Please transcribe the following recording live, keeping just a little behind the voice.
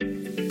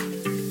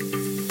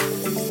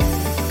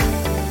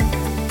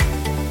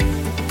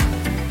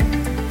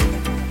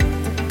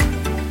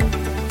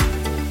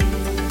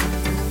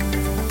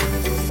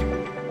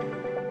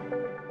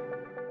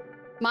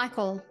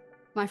Michael,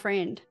 my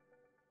friend,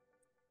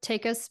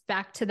 take us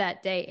back to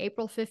that day,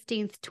 April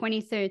 15th,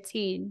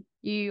 2013.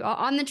 You are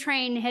on the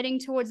train heading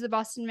towards the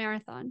Boston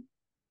Marathon.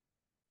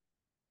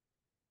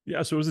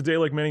 Yeah, so it was a day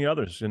like many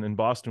others. In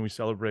Boston, we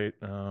celebrate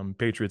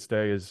Patriots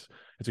Day. It's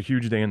a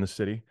huge day in the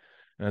city.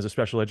 And as a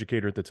special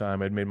educator at the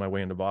time, I'd made my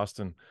way into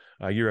Boston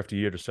year after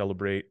year to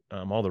celebrate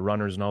all the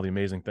runners and all the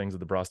amazing things that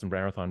the Boston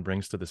Marathon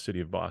brings to the city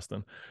of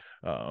Boston.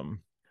 Um,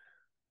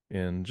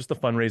 and just the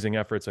fundraising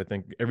efforts, I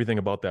think everything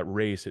about that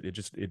race,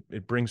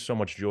 it brings so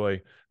much joy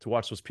to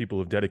watch those people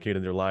who've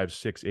dedicated their lives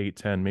 6, 8,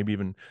 10, maybe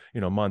even,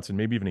 months and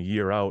maybe even a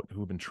year out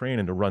who've been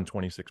training to run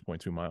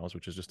 26.2 miles,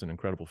 which is just an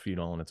incredible feat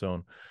all on its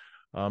own.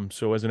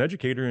 So as an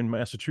educator in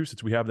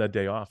Massachusetts, we have that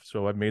day off.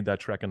 So I've made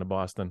that trek into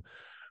Boston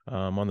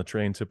on the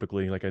train,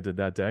 typically like I did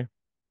that day,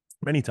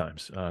 many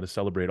times to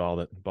celebrate all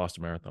that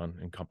Boston Marathon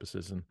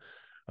encompasses. And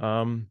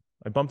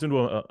I bumped into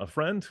a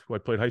friend who I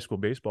played high school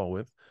baseball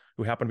with,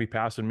 who happened to be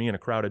passing me in a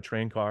crowded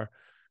train car.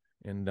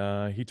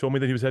 And he told me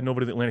that he was heading over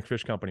to the Atlantic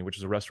Fish Company, which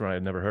is a restaurant I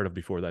had never heard of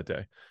before that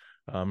day.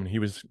 He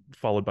was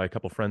followed by a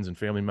couple friends and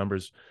family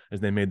members as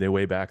they made their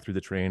way back through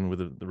the train with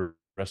the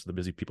rest of the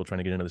busy people trying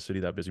to get into the city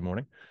that busy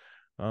morning.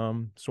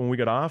 So when we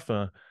got off,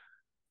 a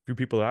few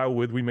people that I was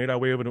with, we made our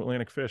way over to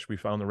Atlantic Fish. We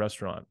found the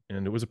restaurant,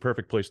 and it was a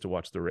perfect place to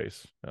watch the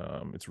race.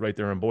 It's right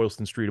there on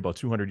Boylston Street, about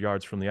 200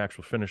 yards from the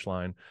actual finish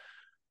line.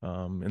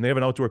 And they have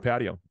an outdoor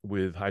patio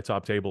with high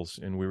top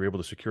tables, and we were able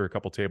to secure a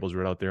couple tables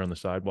right out there on the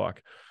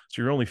sidewalk.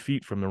 So you're only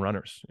feet from the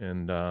runners,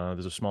 and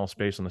there's a small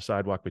space on the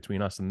sidewalk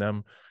between us and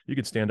them. You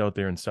could stand out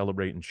there and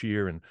celebrate and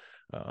cheer and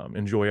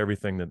enjoy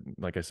everything that,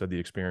 like I said, the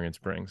experience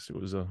brings. It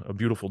was a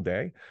beautiful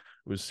day.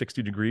 It was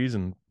 60 degrees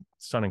and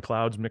sun and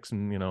clouds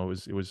mixing.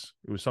 It was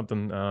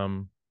something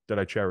that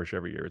I cherish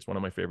every year. It's one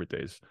of my favorite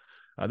days.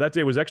 That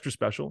day was extra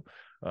special.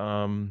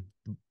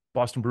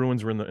 Boston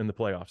Bruins were in the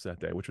playoffs that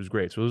day, which was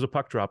great. So there was a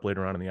puck drop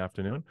later on in the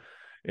afternoon.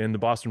 And the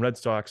Boston Red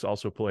Sox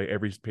also play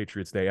every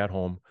Patriots Day at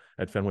home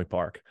at Fenway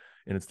Park.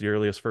 And it's the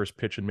earliest first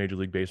pitch in Major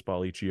League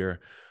Baseball each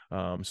year.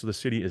 So the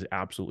city is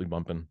absolutely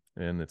bumping,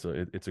 and it's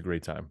a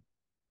great time.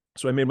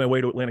 So I made my way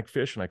to Atlantic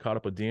Fish, and I caught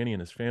up with Danny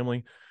and his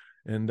family.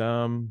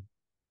 And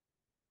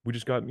we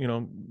just got,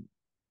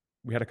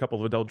 we had a couple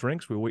of adult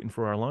drinks. We were waiting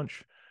for our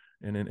lunch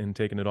and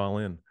taking it all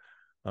in.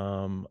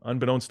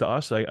 Unbeknownst to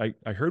us, I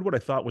heard what I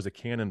thought was a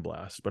cannon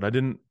blast, but I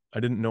didn't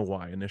know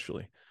why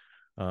initially.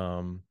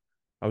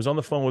 I was on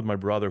the phone with my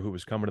brother who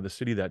was coming to the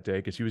city that day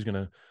because he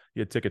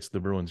had tickets to the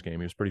Bruins game.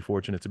 He was pretty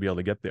fortunate to be able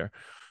to get there.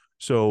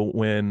 So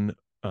when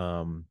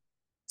I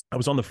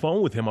was on the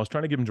phone with him, I was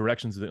trying to give him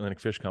directions to the Atlantic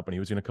Fish Company. He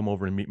was going to come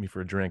over and meet me for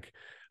a drink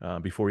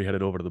before he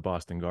headed over to the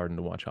Boston Garden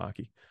to watch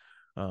hockey.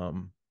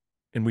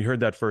 And we heard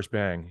that first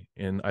bang,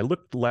 and I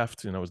looked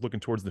left, and I was looking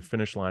towards the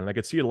finish line, and I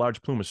could see a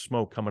large plume of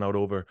smoke coming out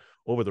over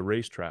the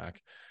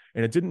racetrack,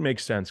 and it didn't make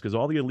sense because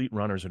all the elite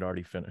runners had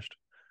already finished.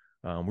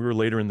 We were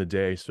later in the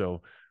day,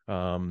 so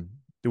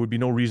there would be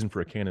no reason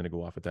for a cannon to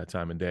go off at that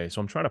time of day. So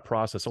I'm trying to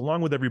process,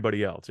 along with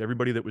everybody else,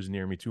 everybody that was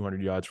near me,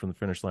 200 yards from the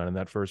finish line, and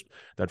that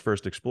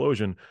first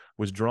explosion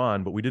was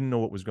drawn, but we didn't know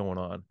what was going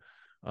on.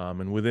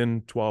 And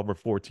within 12 or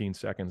 14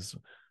 seconds,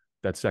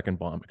 that second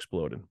bomb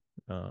exploded.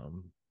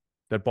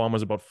 That bomb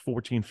was about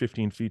 14,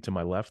 15 feet to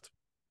my left.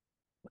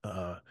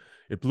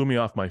 It blew me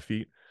off my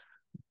feet.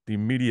 The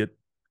immediate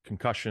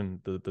concussion,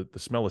 the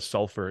smell of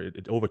sulfur,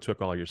 it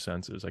overtook all your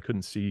senses. I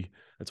couldn't see.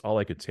 That's all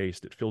I could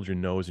taste. It filled your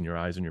nose and your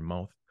eyes and your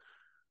mouth.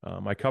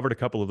 I covered a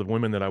couple of the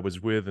women that I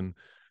was with, and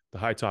the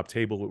high top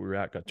table that we were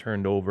at got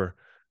turned over.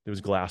 There was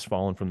glass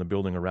falling from the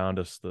building around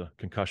us. The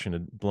concussion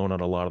had blown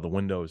out a lot of the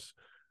windows,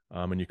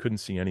 and you couldn't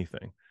see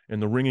anything. And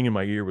the ringing in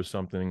my ear was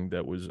something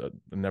that was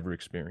never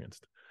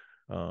experienced.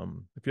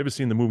 If you ever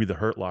seen the movie The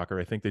Hurt Locker,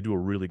 I think they do a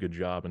really good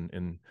job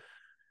in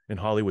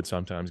Hollywood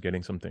sometimes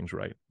getting some things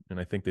right. And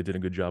I think they did a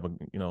good job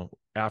of,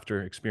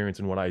 after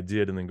experiencing what I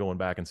did and then going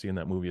back and seeing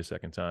that movie a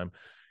second time,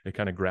 it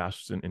kind of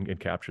grasps and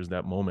captures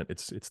that moment.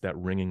 It's that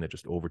ringing that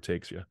just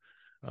overtakes you.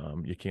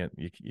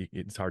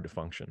 It's hard to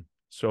function.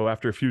 So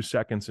after a few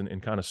seconds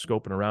and kind of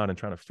scoping around and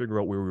trying to figure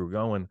out where we were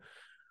going,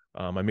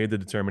 I made the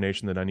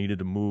determination that I needed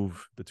to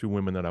move the two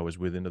women that I was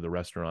with into the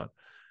restaurant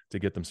to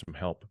get them some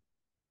help.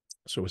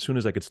 So as soon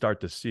as I could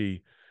start to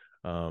see,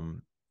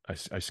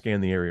 I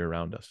scanned the area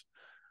around us.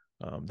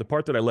 The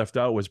part that I left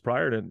out was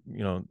prior to,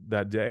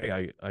 that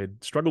day, I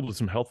struggled with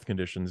some health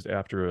conditions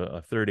after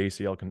a third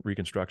ACL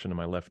reconstruction in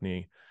my left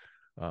knee.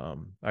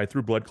 I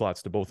threw blood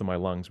clots to both of my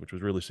lungs, which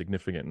was really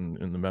significant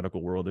in the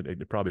medical world.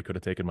 It probably could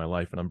have taken my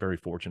life, and I'm very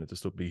fortunate to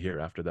still be here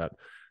after that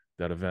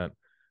event.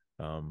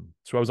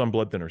 So I was on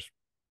blood thinners.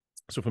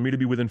 So for me to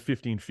be within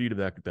 15 feet of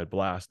that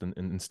blast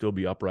and still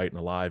be upright and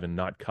alive and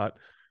not cut,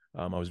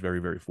 I was very,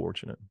 very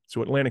fortunate.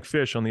 So Atlantic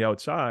Fish on the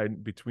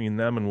outside, between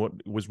them and what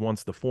was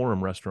once the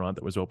Forum restaurant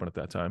that was open at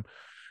that time,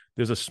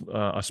 there's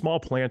a small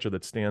planter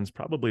that stands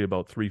probably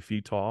about 3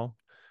 feet tall.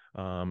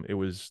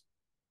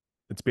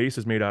 Its base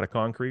is made out of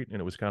concrete, and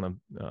it was kind of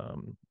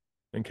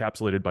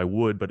encapsulated by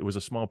wood, but it was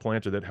a small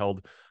planter that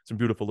held some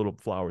beautiful little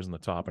flowers in the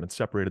top, and it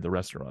separated the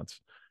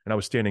restaurants. And I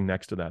was standing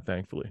next to that,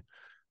 thankfully.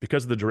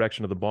 because of the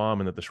direction of the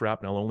bomb and that the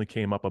shrapnel only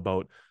came up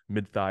about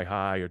mid-thigh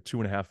high or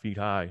 2.5 feet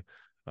high,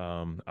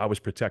 I was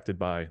protected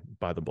by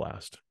the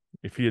blast.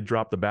 If he had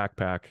dropped the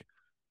backpack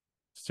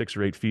 6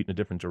 or 8 feet in a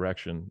different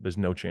direction, there's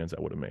no chance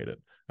I would have made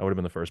it. I would have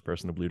been the first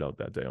person to bleed out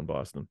that day in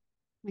Boston.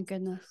 My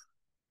goodness.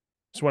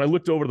 So when I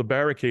looked over the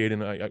barricade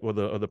and or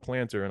the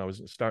planter, and I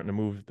was starting to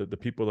move the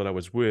people that I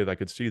was with, I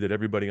could see that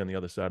everybody on the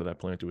other side of that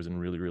planter was in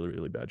really, really,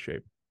 really bad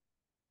shape.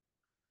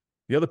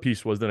 The other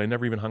piece was that I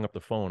never even hung up the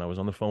phone. I was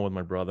on the phone with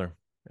my brother.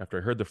 After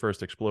I heard the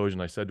first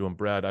explosion, I said to him,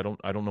 Brad, I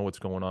don't know what's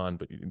going on,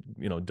 but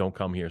don't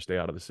come here, stay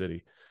out of the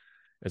city.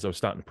 As I was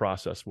starting to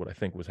process what I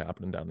think was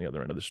happening down the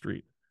other end of the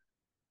street.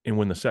 And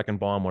when the second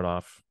bomb went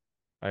off,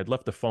 I had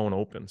left the phone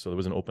open, so there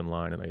was an open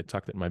line, and I had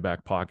tucked it in my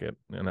back pocket,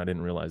 and I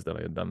didn't realize that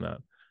I had done that.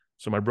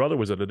 So my brother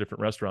was at a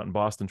different restaurant in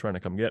Boston trying to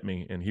come get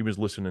me, and he was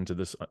listening to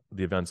the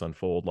events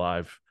unfold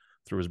live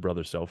through his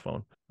brother's cell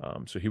phone.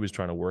 So he was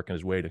trying to work in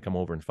his way to come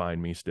over and find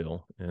me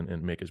still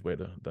and make his way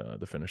to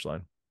the finish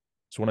line.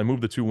 So when I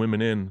moved the two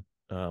women in,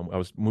 I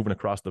was moving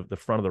across the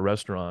front of the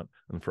restaurant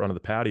in front of the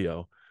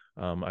patio.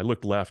 I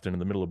looked left, and in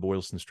the middle of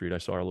Boylston Street, I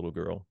saw a little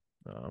girl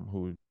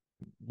who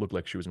looked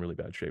like she was in really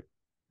bad shape.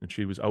 And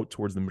she was out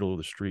towards the middle of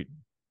the street.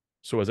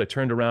 So as I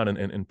turned around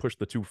and pushed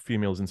the two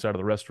females inside of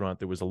the restaurant,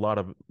 there was a lot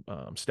of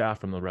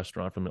staff from the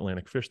restaurant, from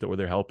Atlantic Fish, that were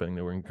there helping.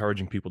 They were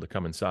encouraging people to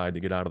come inside to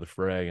get out of the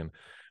fray and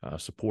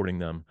supporting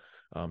them.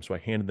 So I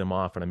handed them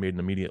off, and I made an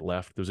immediate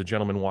left. There was a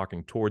gentleman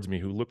walking towards me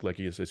who looked like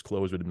his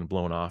clothes would have been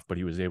blown off, but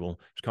he was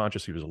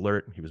conscious, he was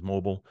alert, he was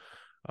mobile.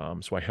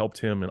 So I helped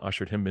him and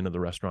ushered him into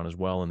the restaurant as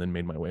well, and then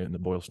made my way into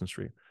Boylston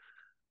Street.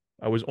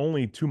 I was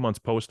only 2 months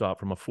post-op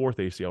from a fourth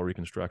ACL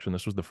reconstruction.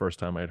 This was the first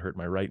time I had hurt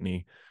my right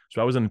knee. So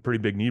I was in a pretty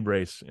big knee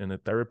brace, and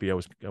at therapy, I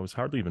was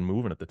hardly even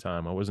moving at the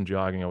time. I wasn't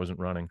jogging. I wasn't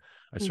running.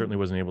 I certainly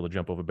wasn't able to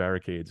jump over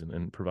barricades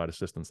and provide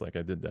assistance like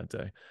I did that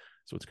day.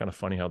 So it's kind of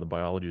funny how the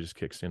biology just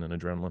kicks in and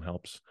adrenaline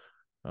helps.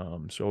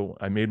 So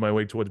I made my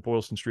way towards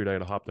Boylston Street. I had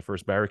to hop the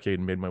first barricade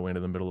and made my way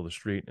into the middle of the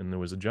street. And there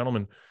was a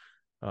gentleman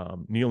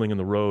kneeling in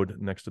the road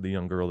next to the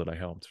young girl that I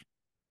helped.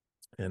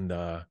 And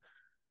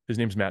his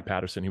name's Matt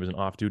Patterson. He was an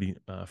off-duty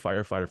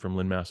firefighter from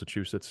Lynn,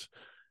 Massachusetts.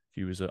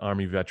 He was an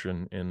Army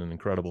veteran and an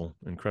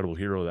incredible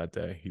hero that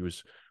day. He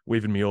was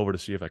waving me over to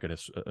see if I could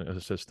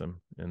assist him.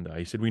 And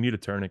he said, we need a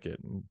tourniquet.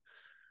 And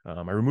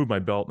I removed my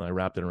belt and I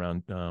wrapped it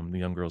around the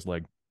young girl's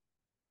leg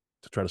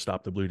to try to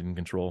stop the bleeding and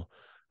control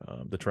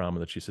the trauma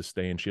that she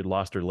sustained. She had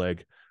lost her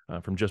leg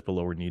from just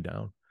below her knee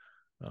down.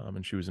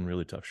 And she was in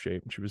really tough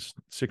shape. She was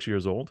 6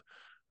 years old.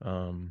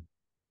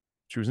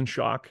 She was in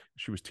shock.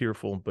 She was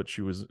tearful, but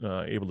she was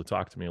able to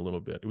talk to me a little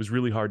bit. It was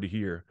really hard to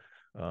hear.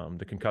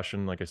 The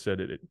concussion, like I said,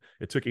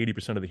 it took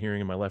 80% of the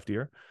hearing in my left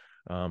ear.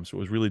 So it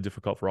was really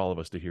difficult for all of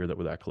us to hear that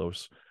we're that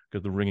close,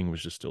 because the ringing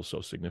was just still so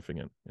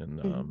significant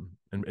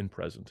and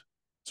present.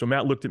 So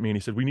Matt looked at me and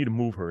he said, we need to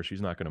move her.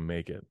 She's not going to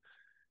make it.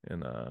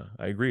 And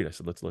I agreed. I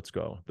said, let's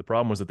go. The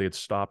problem was that they had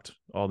stopped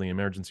all the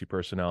emergency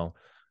personnel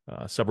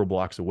several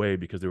blocks away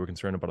because they were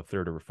concerned about a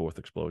third or a fourth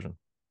explosion.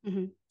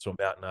 So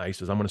Matt and he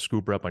says, I'm going to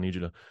scoop her up. I need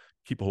you to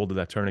keep a hold of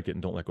that tourniquet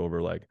and don't let go of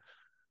her leg.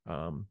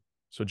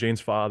 So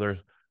Jane's father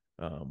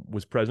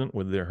was present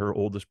with her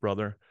oldest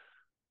brother.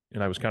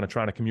 And I was kind of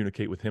trying to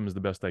communicate with him as the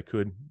best I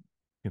could,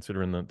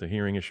 considering the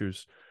hearing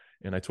issues.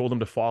 And I told him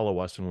to follow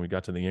us. And when we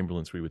got to the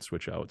ambulance, we would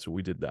switch out. So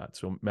we did that.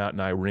 So Matt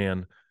and I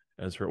ran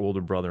as her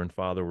older brother and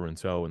father were in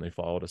tow, and they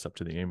followed us up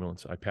to the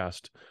ambulance. I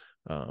passed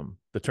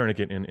the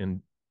tourniquet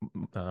and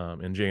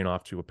Jane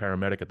off to a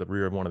paramedic at the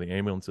rear of one of the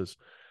ambulances,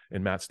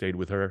 and Matt stayed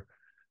with her.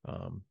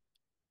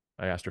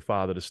 I asked her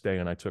father to stay,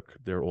 and I took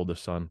their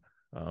oldest son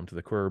to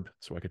the curb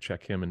so I could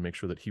check him and make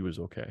sure that he was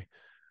okay.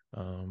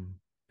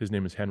 His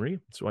name is Henry.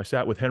 So I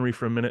sat with Henry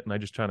for a minute, and I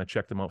just kind of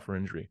checked him out for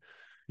injury.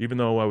 Even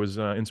though I was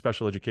in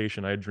special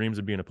education, I had dreams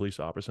of being a police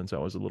officer since I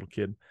was a little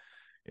kid.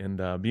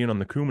 And being on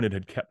the Coumadin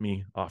had kept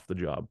me off the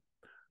job.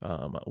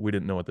 We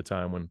didn't know at the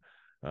time, when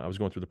I was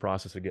going through the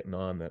process of getting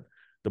on, that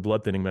the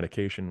blood thinning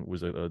medication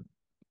was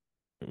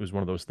it was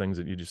one of those things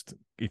that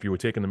if you were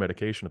taking the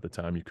medication at the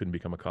time, you couldn't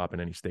become a cop in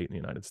any state in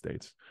the United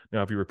States.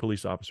 Now, if you were a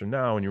police officer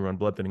now and you were on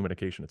blood thinning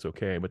medication, it's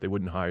okay, but they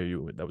wouldn't hire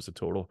you. That was a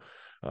total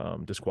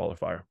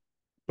disqualifier.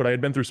 But I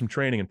had been through some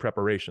training and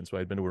preparation. So I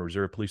had been to a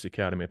reserve police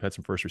academy. I've had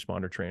some first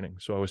responder training.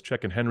 So I was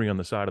checking Henry on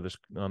the side of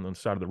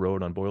the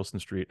road on Boylston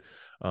Street.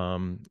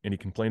 And he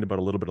complained about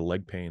a little bit of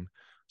leg pain.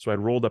 So I'd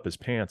rolled up his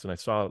pants and I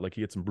saw like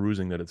he had some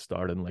bruising that had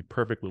started and like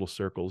perfect little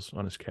circles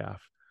on his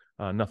calf.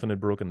 Nothing had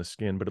broken the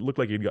skin, but it looked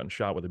like he'd gotten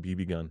shot with a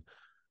BB gun.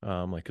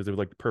 Because they were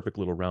like perfect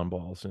little round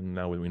balls. And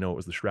now we know it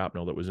was the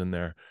shrapnel that was in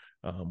there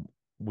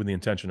with the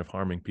intention of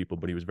harming people.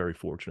 But he was very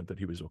fortunate that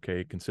he was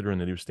okay, considering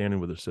that he was standing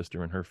with his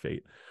sister and her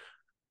fate.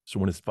 So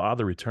when his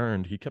father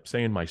returned, he kept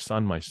saying, my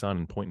son,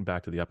 and pointing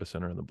back to the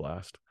epicenter of the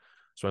blast.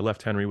 So I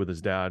left Henry with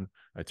his dad.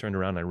 I turned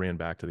around and I ran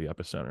back to the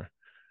epicenter.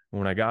 And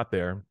when I got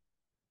there,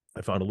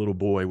 I found a little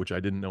boy, which I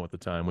didn't know at the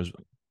time was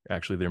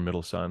actually their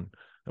middle son.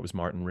 That was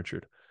Martin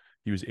Richard.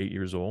 He was 8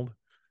 years old.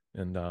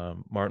 And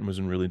Martin was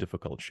in really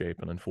difficult shape.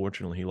 And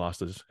unfortunately, he lost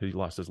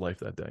his life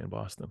that day in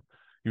Boston.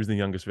 He was the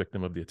youngest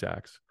victim of the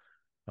attacks.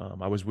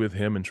 I was with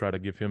him and tried to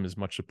give him as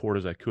much support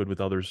as I could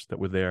with others that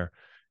were there.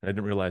 And I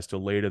didn't realize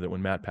till later that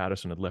when Matt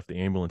Patterson had left the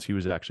ambulance, he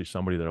was actually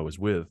somebody that I was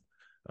with,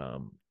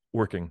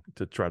 working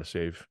to try to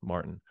save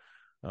Martin.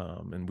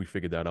 And we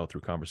figured that out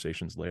through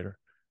conversations later.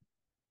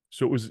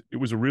 So it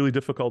was a really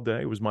difficult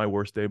day. It was my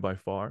worst day by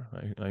far.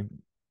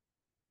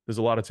 There's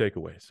a lot of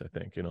takeaways, I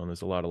think, and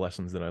there's a lot of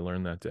lessons that I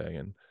learned that day.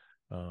 And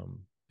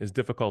as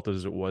difficult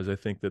as it was, I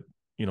think that,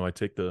 I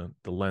take the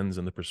lens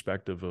and the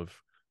perspective of,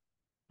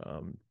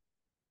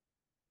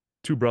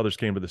 two brothers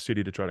came to the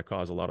city to try to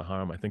cause a lot of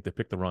harm. I think they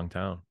picked the wrong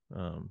town.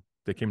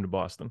 They came to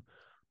Boston.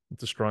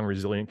 It's a strong,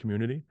 resilient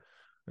community.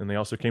 And they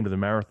also came to the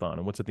marathon.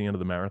 And what's at the end of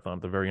the marathon,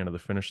 at the very end of the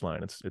finish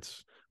line?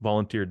 It's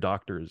volunteer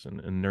doctors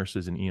and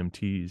nurses and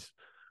EMTs,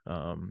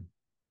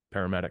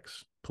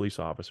 paramedics, police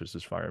officers,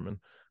 as firemen.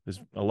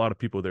 There's a lot of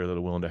people there that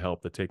are willing to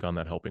help, that take on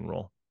that helping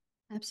role.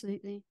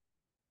 Absolutely.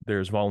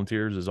 There's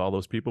volunteers, there's all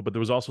those people, but there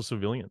was also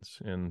civilians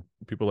and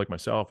people like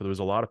myself. There was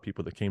a lot of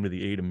people that came to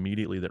the aid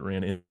immediately, that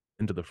ran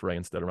into the fray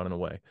instead of running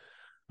away.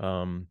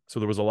 So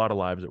there was a lot of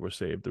lives that were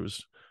saved. There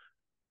was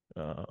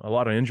a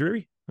lot of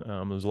injury.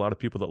 There was a lot of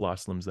people that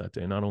lost limbs that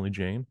day, not only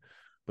Jane,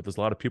 but there's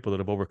a lot of people that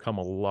have overcome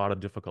a lot of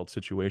difficult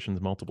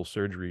situations, multiple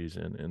surgeries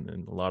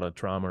and a lot of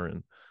trauma,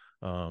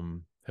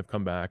 and have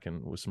come back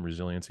and with some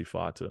resiliency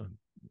fought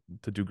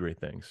to do great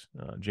things.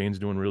 Jane's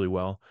doing really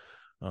well.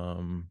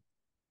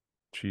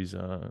 She's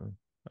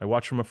I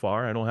watch from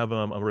afar. I don't have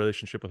a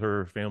relationship with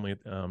her family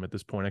at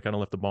this point. I kind of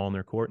left the ball in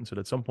their court and said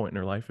at some point in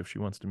her life, if she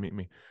wants to meet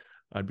me,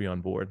 I'd be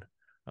on board.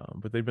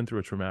 But they've been through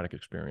a traumatic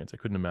experience. I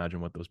couldn't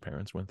imagine what those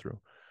parents went through.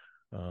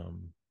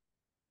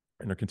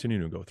 And they're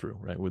continuing to go through,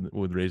 right,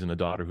 with raising a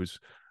daughter who's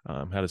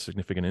had a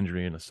significant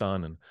injury and a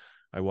son. And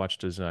I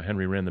watched as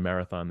Henry ran the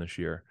marathon this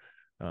year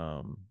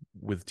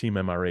with Team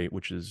MR8,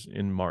 which is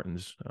in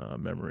Martin's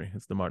memory.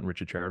 It's the Martin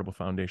Richard Charitable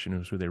Foundation,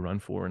 who's who they run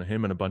for. And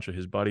him and a bunch of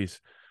his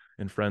buddies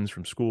and friends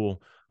from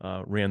school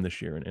ran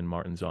this year in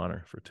Martin's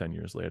honor for 10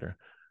 years later.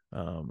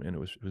 And it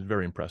was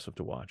very impressive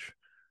to watch.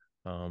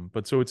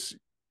 But so it's, like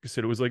I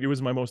said, it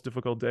was my most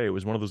difficult day. It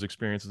was one of those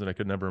experiences that I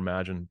could never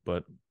imagine,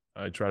 but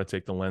I try to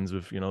take the lens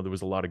of, there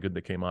was a lot of good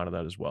that came out of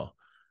that as well.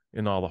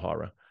 In all the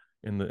horror,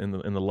 in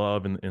the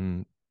love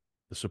and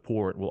the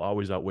support will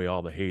always outweigh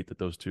all the hate that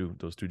those two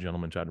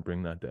gentlemen tried to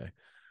bring that day.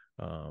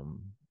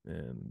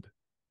 And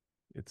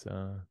it's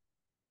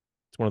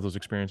one of those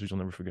experiences you'll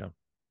never forget.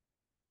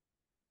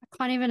 I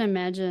can't even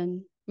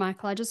imagine,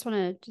 Michael. I just want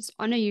to just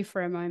honor you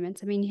for a moment.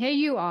 I mean, here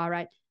you are,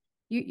 right?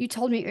 You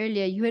told me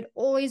earlier you had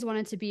always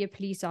wanted to be a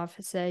police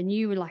officer, and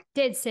you were like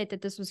dead set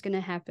that this was going to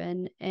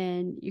happen.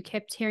 And you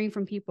kept hearing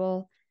from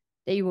people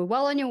that you were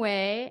well on your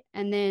way.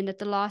 And then at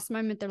the last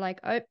moment, they're like,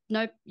 oh,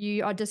 nope,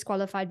 you are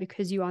disqualified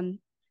because you're on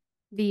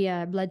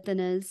the blood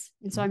thinners.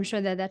 And so I'm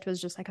sure that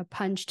was just like a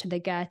punch to the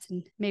gut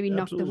and maybe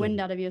knocked the wind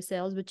out of your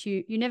sails, but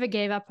you never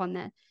gave up on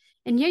that.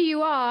 And here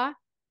you are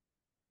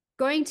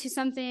going to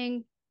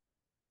something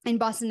in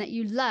Boston that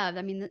you love.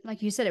 I mean,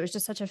 like you said, it was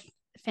just such a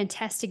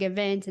fantastic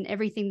event and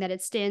everything that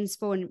it stands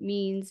for and it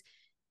means.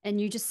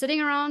 And you just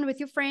sitting around with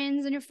your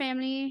friends and your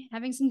family,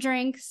 having some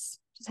drinks,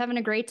 just having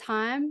a great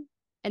time.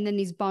 And then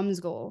these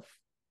bombs go off.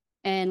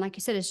 And like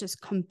you said, it's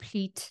just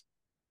complete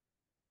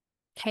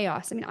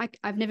chaos. I mean,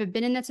 I've never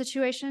been in that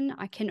situation.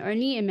 I can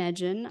only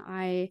imagine.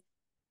 I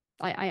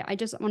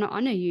just want to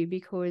honor you,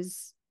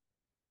 because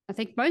I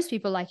think most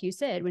people, like you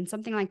said, when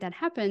something like that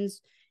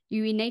happens,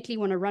 you innately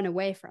want to run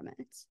away from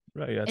it.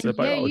 Right. Yeah. It's that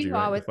biology,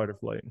 right? With fight or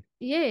flight.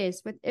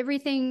 Yes. With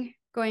everything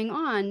going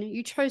on,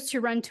 you chose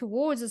to run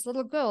towards this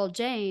little girl,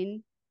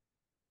 Jane.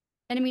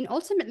 And I mean,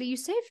 ultimately, you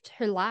saved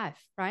her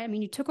life, right? I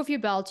mean, you took off your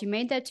belt, you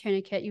made that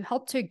tourniquet, you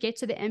helped her get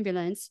to the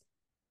ambulance.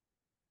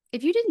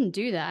 If you didn't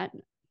do that,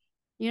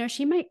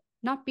 she might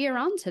not be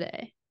around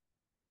today.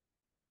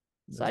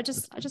 So I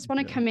just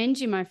want to commend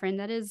you, my friend.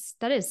 That is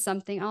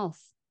something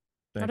else.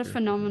 What a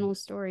phenomenal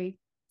story.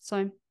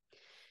 So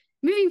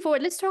moving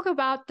forward, let's talk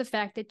about the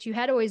fact that you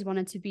had always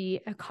wanted to be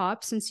a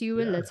cop since you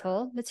were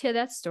little. Let's hear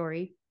that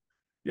story.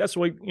 Yeah,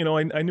 so I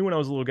knew when I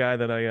was a little guy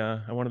that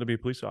I wanted to be a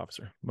police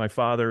officer. My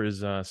father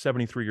is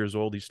 73 years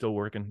old. He's still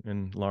working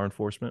in law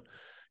enforcement.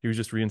 He was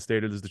just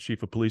reinstated as the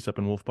chief of police up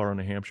in Wolfboro,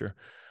 New Hampshire.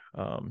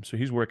 So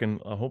he's working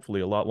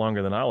hopefully a lot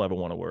longer than I'll ever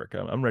want to work.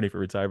 I'm ready for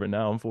retirement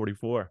now. I'm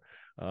 44.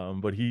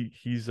 But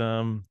he's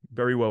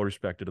very well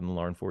respected in the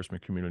law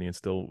enforcement community,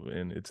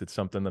 and it's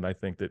something that I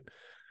think that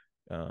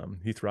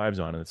he thrives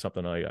on, and it's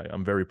something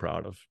I'm very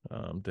proud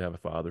of, to have a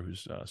father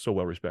who's so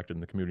well respected in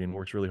the community and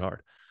works really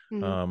hard.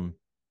 Mm-hmm.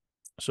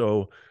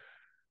 So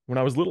when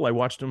I was little, I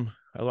watched him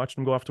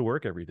go off to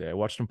work every day. I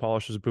watched him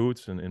polish his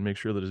boots and make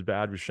sure that his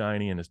badge was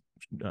shiny and his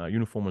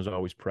uniform was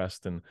always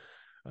pressed. And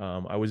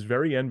I was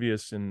very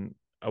envious, and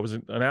I was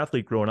an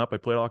athlete growing up. I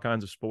played all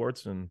kinds of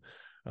sports, and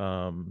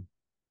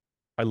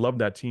I loved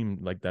that team,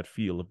 like that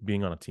feel of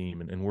being on a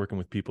team and working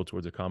with people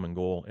towards a common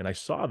goal. And I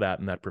saw that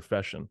in that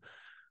profession.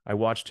 I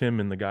watched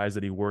him and the guys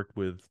that he worked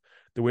with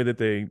the way that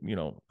they,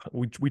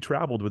 we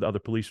traveled with other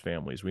police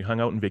families. We hung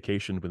out and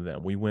vacationed with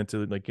them. We went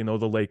to, like, the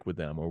lake with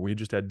them, or we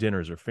just had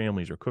dinners or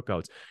families or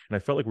cookouts. And I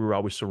felt like we were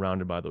always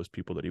surrounded by those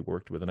people that he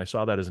worked with. And I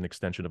saw that as an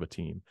extension of a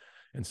team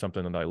and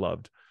something that I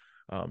loved.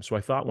 So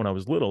I thought when I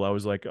was little, I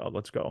was like, oh,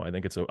 let's go. I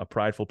think it's a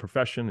prideful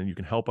profession, and you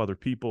can help other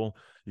people.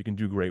 You can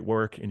do great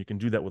work, and you can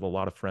do that with a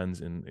lot of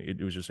friends. And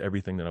it was just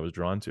everything that I was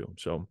drawn to.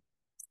 So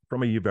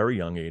from a very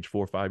young age,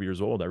 4 or 5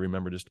 years old, I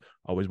remember just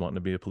always wanting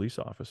to be a police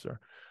officer.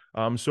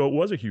 So it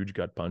was a huge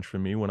gut punch for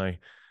me when I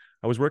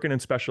was working in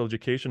special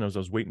education. I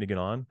was waiting to get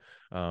on.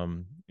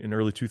 In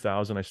early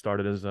 2000, I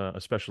started as a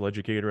special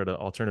educator at an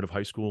alternative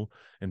high school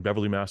in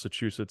Beverly,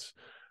 Massachusetts.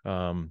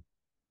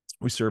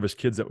 We service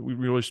kids that we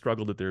really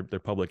struggled at their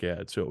public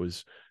ed. So it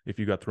was, if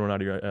you got thrown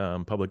out of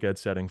your public ed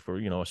setting for,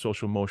 a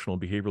social, emotional,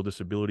 behavioral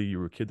disability, you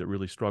were a kid that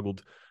really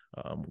struggled.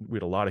 We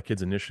had a lot of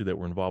kids initially that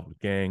were involved with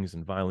gangs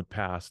and violent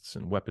pasts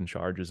and weapon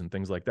charges and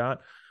things like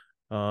that.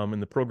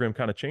 And the program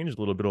kind of changed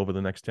a little bit over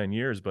the next 10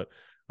 years, but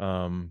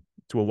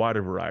to a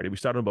wider variety. We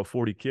started about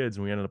 40 kids,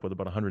 and we ended up with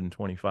about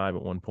 125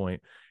 at one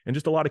point, and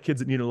just a lot of kids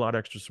that needed a lot of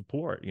extra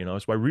support,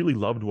 So I really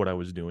loved what I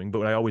was doing,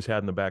 but I always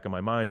had in the back of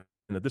my mind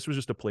that this was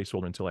just a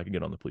placeholder until I could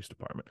get on the police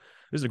department.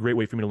 This is a great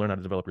way for me to learn how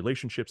to develop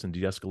relationships and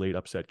de-escalate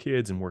upset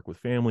kids and work with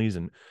families,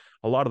 and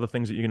a lot of the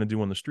things that you're going to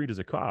do on the street as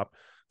a cop,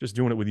 just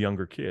doing it with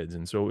younger kids.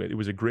 And so it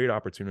was a great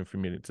opportunity for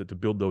me to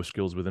build those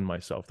skills within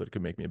myself that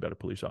could make me a better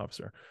police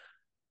officer.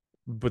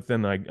 But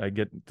then I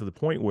get to the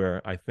point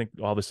where I think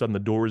all of a sudden the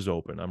door is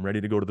open. I'm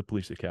ready to go to the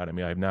police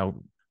academy. I've now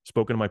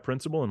spoken to my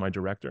principal and my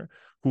director,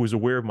 who was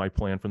aware of my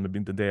plan from the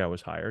day I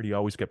was hired. He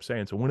always kept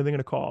saying, so when are they going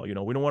to call? We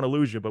don't want to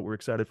lose you, but we're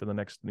excited for the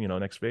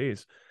next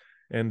phase.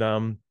 And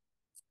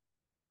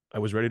I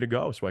was ready to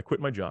go. So I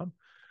quit my job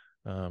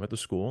at the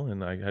school,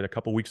 and I had a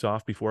couple weeks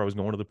off before I was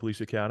going to the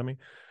police academy.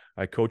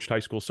 I coached high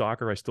school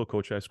soccer. I still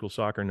coach high school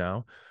soccer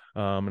now.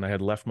 And I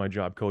had left my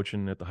job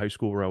coaching at the high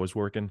school where I was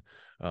working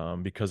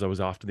because I was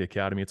off to the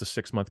academy. It's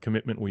a 6-month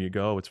commitment where you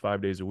go. It's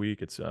 5 days a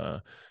week. It's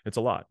a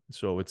lot.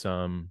 So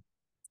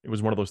it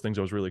was one of those things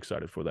I was really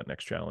excited for, that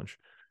next challenge.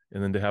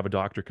 And then to have a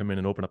doctor come in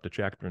and open up the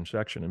chapter and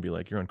section and be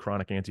like, you're on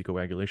chronic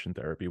anticoagulation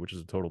therapy, which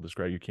is a total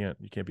disgrace. You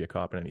can't be a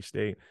cop in any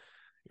state.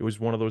 It was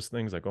one of those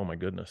things like, oh my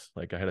goodness,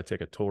 like I had to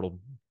take a total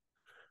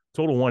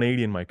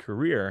 180 in my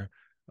career.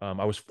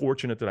 I was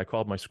fortunate that I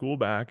called my school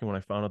back, and when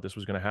I found out this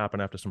was going to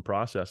happen after some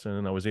processing,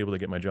 and I was able to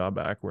get my job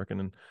back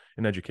working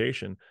in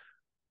education.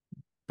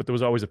 But there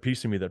was always a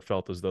piece of me that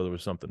felt as though there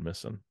was something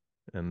missing.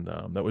 And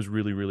that was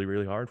really, really,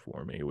 really hard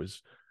for me. It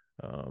was,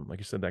 like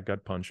you said, that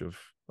gut punch of,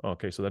 oh,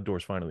 okay, so that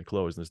door's finally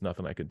closed. And there's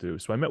nothing I could do.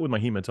 So I met with my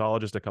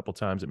hematologist a couple of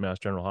times at Mass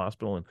General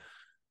Hospital, and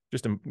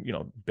just,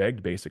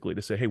 begged basically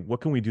to say, hey,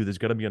 what can we do? There's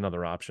got to be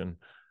another option.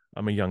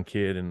 I'm a young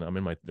kid, and I'm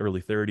in my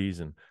early 30s.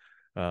 And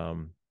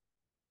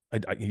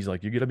he's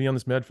like, you got to be on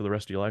this med for the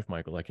rest of your life,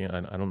 Michael. I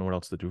don't know what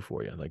else to do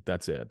for you. Like,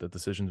 that's it. The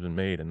decision's been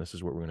made, and this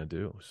is what we're going to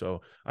do.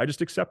 So I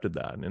just accepted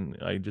that, and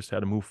I just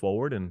had to move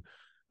forward. And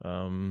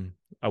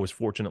I was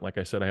fortunate. Like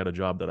I said, I had a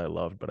job that I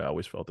loved, but I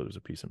always felt there was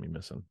a piece of me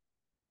missing.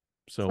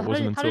 So So it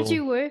wasn't how did until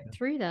you work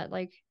through that?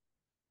 Like,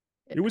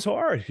 it was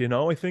hard.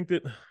 I think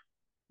that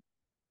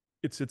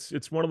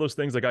it's one of those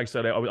things. Like I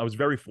said, I was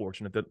very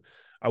fortunate that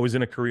I was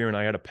in a career and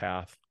I had a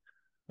path.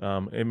 I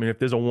mean, if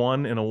there's a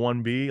 1 and a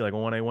 1B, like a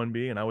 1A,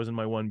 1B, and I was in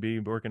my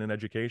 1B working in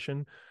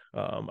education,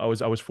 I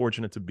was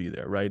fortunate to be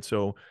there, right?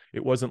 So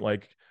it wasn't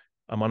like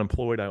I'm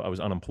unemployed. I was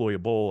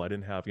unemployable. I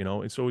didn't have,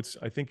 and so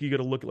I think you got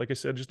to look, like I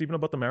said, just even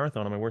about the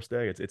marathon on my worst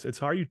day, it's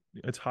how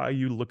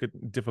you look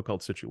at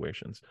difficult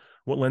situations.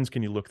 What lens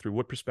can you look through?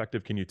 What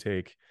perspective can you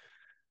take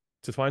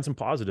to find some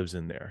positives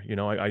in there?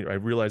 I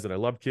realized that I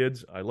love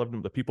kids. I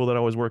loved the people that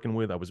I was working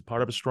with. I was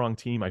part of a strong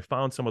team. I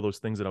found some of those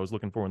things that I was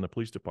looking for in the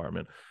police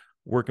department,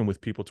 working with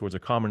people towards a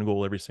common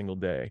goal every single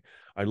day.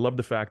 I love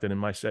the fact that in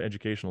my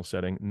educational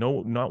setting,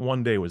 not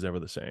one day was ever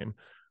the same.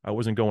 I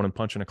wasn't going and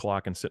punching a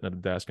clock and sitting at a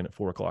desk, and at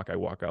 4 o'clock I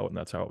walk out, and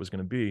that's how it was going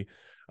to be.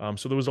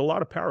 So there was a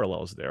lot of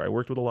parallels there. I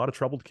worked with a lot of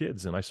troubled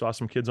kids, and I saw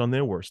some kids on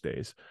their worst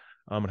days,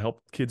 and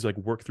helped kids like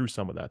work through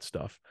some of that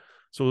stuff.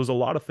 So there's a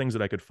lot of things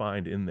that I could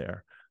find in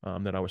there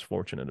that I was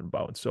fortunate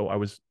about. So I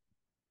was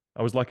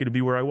lucky to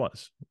be where I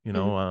was.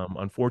 mm-hmm.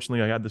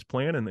 Unfortunately, I had this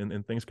plan,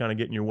 and things kind of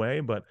get in your way,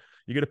 but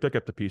you got to pick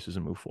up the pieces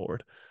and move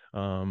forward.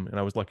 And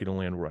I was lucky to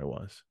land where I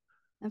was.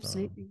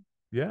 Absolutely.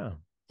 Yeah,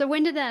 So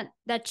when did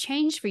that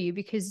change for you?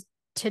 Because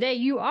today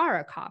you are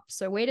a cop.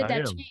 So where did I that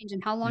am. change,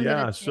 and how long did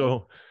Yeah, it take?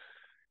 so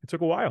it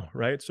took a while,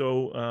 right?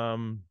 So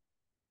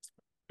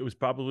it was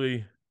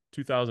probably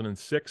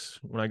 2006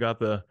 when I got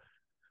the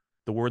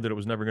word that it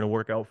was never going to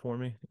work out for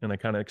me, and I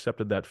kind of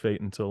accepted that fate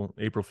until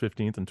April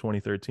 15th in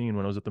 2013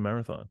 when I was at the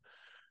marathon.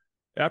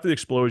 After the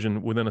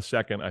explosion, within a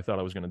second, I thought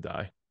I was going to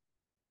die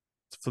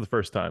for the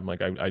first time.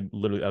 Like I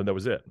literally, that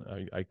was it.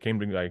 I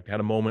had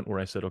a moment where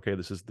I said, okay,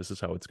 this is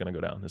how it's going to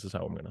go down. This is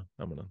how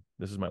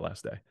this is my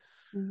last day.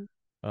 Mm-hmm.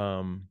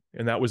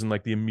 And that was in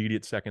like the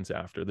immediate seconds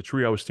after. The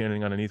tree I was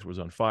standing underneath was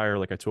on fire.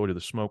 Like I told you,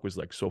 the smoke was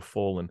like so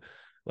full, and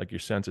like your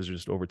senses are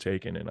just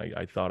overtaken. And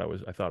I thought I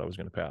was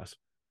going to pass.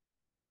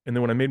 And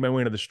then when I made my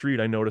way into the street,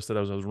 I noticed that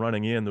as I was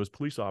running in, there was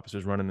police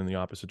officers running in the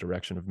opposite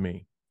direction of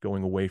me,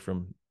 going away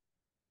from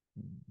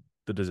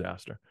the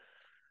disaster.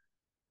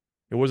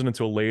 It wasn't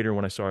until later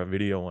when I saw a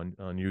video on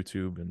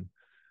YouTube, and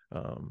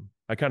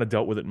I kind of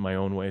dealt with it in my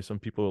own way. Some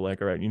people were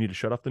like, all right, you need to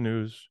shut off the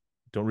news.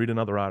 Don't read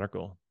another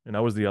article. And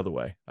I was the other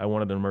way. I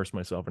wanted to immerse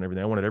myself in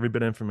everything. I wanted every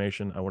bit of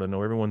information. I wanted to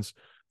know everyone's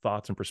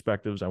thoughts and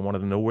perspectives. I wanted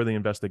to know where the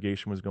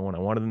investigation was going. I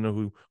wanted to know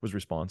who was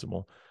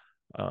responsible.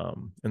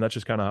 And that's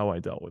just kind of how I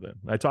dealt with it.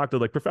 I talked to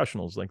like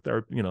professionals, like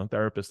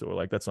therapists that were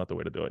like, that's not the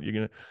way to do it.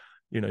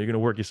 You're gonna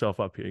work yourself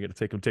up here. You got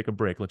to take a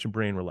break, let your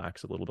brain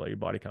relax a little, let your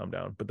body calm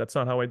down. But that's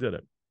not how I did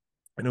it.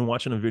 And then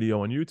watching a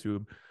video on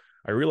YouTube,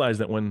 I realized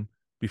that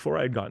before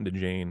I had gotten to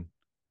Jane,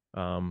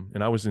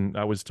 and I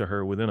was to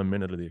her within a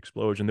minute of the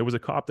explosion, there was a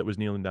cop that was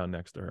kneeling down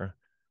next to her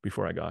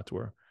before I got to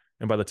her.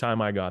 And by the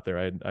time I got there,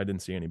 I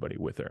didn't see anybody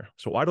with her.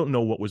 So I don't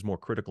know what was more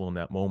critical in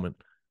that moment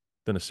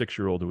than a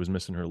 6-year-old who was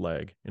missing her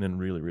leg and in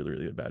really, really,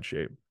 really bad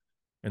shape.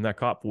 And that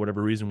cop, for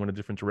whatever reason, went a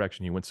different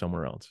direction. He went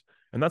somewhere else.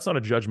 And that's not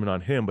a judgment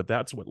on him, but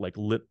that's what like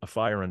lit a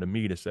fire under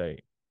me to say,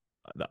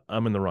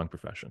 I'm in the wrong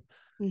profession.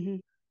 Mm-hmm.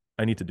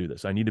 I need to do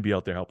this. I need to be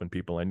out there helping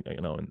people. And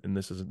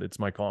it's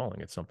my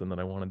calling. It's something that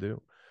I want to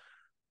do.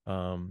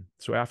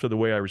 So after the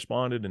way I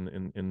responded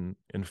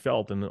and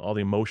felt, and all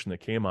the emotion that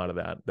came out of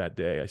that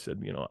day, I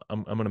said,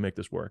 I'm going to make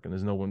this work, and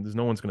there's no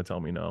one's going to tell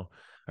me no.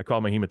 I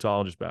called my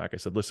hematologist back. I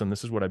said, listen,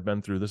 this is what I've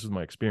been through. This is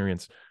my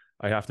experience.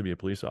 I have to be a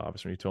police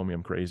officer. And he told me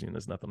I'm crazy and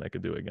there's nothing I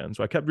could do again.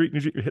 So I kept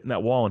hitting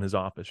that wall in his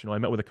office. I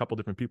met with a couple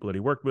different people that he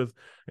worked with,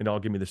 and all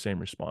give me the same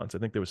response. I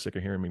think they were sick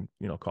of hearing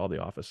me, call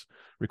the office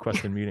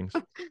requesting meetings.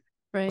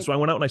 Right. So I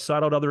went out and I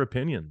sought out other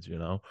opinions.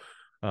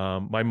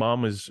 My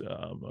mom was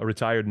a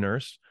retired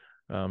nurse.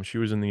 She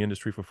was in the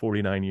industry for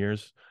 49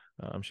 years.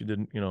 She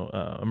did,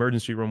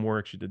 emergency room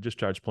work. She did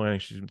discharge planning.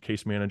 She's a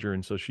case manager.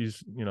 And so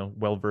she's,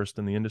 well-versed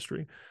in the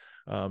industry.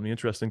 The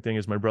interesting thing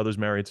is my brother's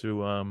married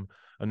to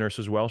a nurse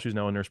as well. She's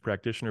now a nurse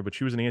practitioner, but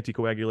she was an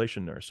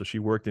anticoagulation nurse. So she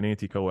worked in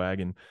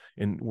anticoag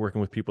and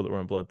working with people that were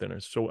on blood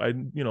thinners. So I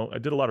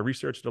did a lot of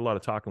research, did a lot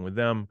of talking with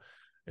them.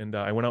 And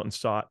I went out and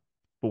sought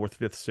 4th,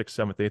 5th,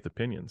 6th, 7th, 8th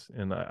opinions.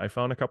 And I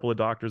found a couple of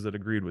doctors that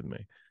agreed with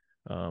me.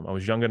 I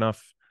was young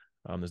enough.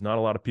 There's not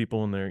a lot of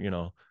people in their,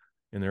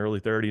 in their early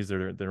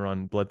 30s they're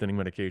on blood thinning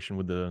medication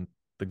with the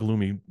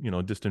gloomy,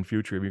 distant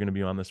future if you're going to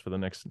be on this for the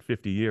next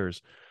 50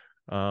 years.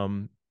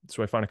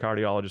 So I found a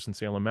cardiologist in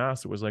Salem,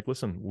 Mass. It was like,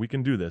 listen, we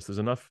can do this. There's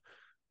enough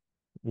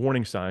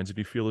warning signs if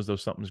you feel as though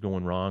something's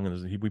going wrong.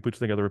 And we put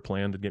together a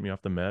plan to get me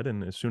off the med.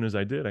 And as soon as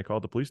I did, I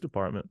called the police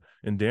department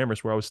in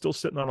Danvers, where I was still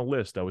sitting on a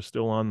list. I was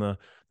still on the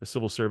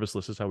civil service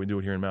list. This is how we do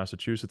it here in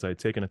Massachusetts. I had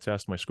taken a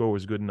test. My score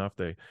was good enough.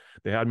 They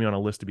had me on a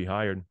list to be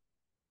hired.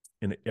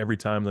 And every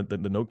time that the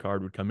note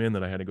card would come in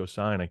that I had to go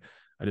sign,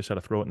 I just had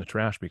to throw it in the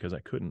trash because I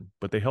couldn't.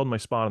 But they held my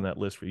spot on that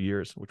list for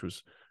years, which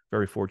was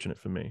very fortunate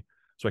for me.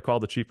 So I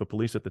called the chief of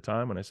police at the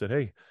time and I said,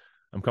 hey,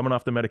 I'm coming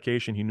off the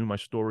medication. He knew my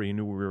story. He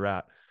knew where we were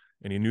at.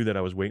 And he knew that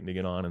I was waiting to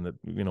get on and that,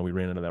 we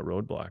ran into that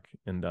roadblock.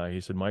 And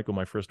he said, Michael,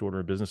 my first order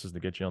of business is to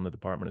get you on the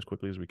department as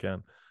quickly as we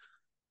can.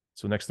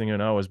 So next thing I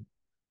know, I was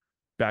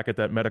back at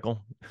that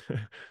medical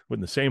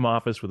in the same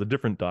office with a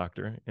different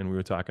doctor. And we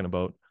were talking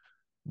about,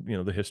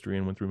 the history,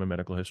 and went through my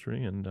medical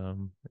history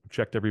and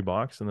checked every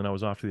box. And then I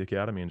was off to the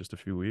academy in just a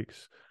few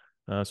weeks.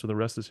 So the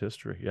rest is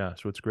history. Yeah.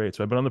 So it's great.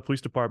 So I've been on the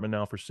police department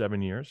now for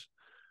 7 years.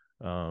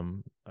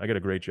 I got a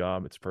great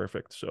job. It's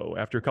perfect. So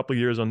after a couple of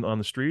years on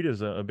the street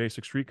as a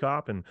basic street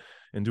cop and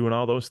doing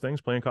all those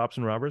things, playing cops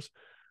and robbers,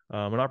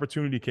 an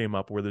opportunity came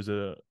up where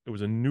it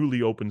was a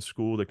newly opened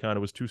school that kind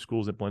of was two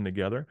schools that blend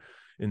together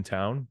in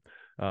town.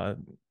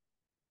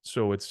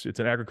 So it's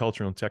an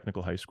agricultural and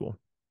technical high school.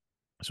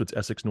 So it's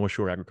Essex North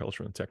Shore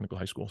Agricultural and Technical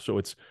High School. So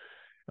it's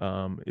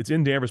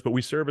in Danvers, but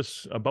we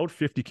service about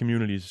 50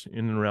 communities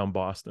in and around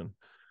Boston.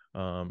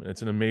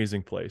 It's an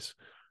amazing place.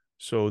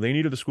 So they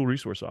needed a school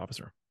resource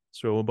officer.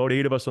 So about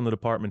 8 of us on the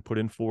department put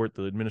in for it.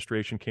 The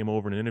administration came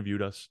over and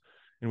interviewed us.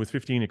 And with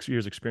 15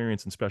 years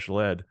experience in special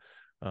ed,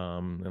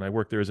 and I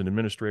worked there as an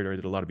administrator. I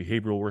did a lot of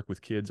behavioral work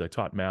with kids. I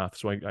taught math.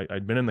 So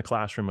I'd been in the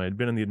classroom. I had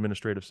been in the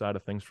administrative side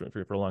of things for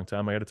a long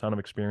time. I had a ton of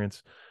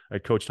experience. I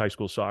coached high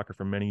school soccer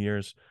for many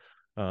years.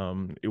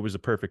 It was a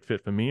perfect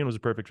fit for me and it was a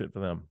perfect fit for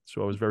them.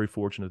 So I was very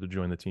fortunate to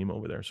join the team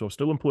over there. So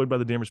still employed by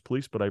the Danvers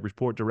Police, but I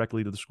report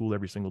directly to the school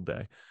every single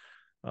day.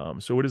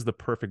 So it is the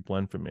perfect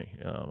blend for me.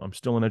 I'm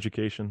still in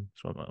education.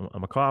 So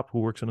I'm a cop who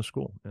works in a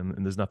school,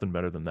 and there's nothing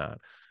better than that.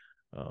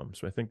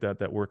 So I think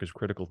that work is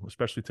critical,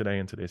 especially today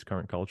in today's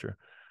current culture.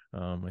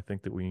 I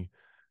think that we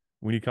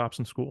need cops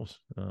in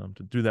schools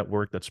to do that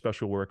work, that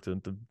special work, to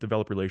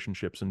develop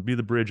relationships and be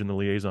the bridge and the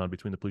liaison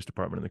between the police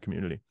department and the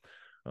community.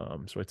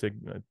 So I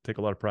take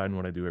a lot of pride in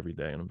what I do every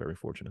day, and I'm very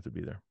fortunate to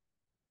be there.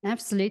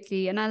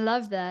 Absolutely. And I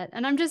love that.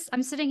 And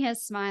I'm sitting here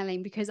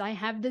smiling because I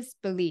have this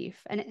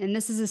belief, and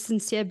this is a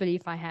sincere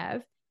belief I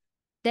have,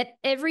 that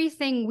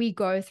everything we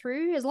go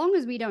through, as long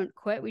as we don't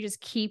quit, we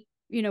just keep,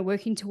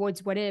 working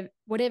towards whatever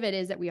it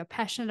is that we are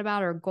passionate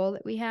about or a goal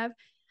that we have.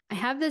 I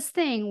have this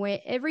thing where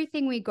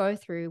everything we go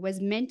through was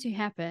meant to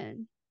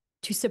happen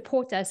to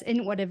support us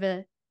in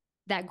whatever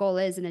that goal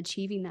is and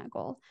achieving that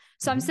goal.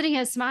 So I'm Mm-hmm. sitting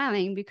here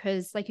smiling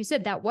because, like you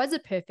said, that was a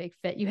perfect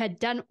fit. You had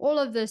done all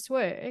of this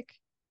work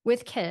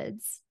with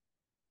kids,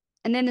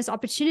 and then this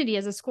opportunity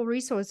as a school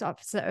resource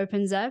officer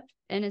opens up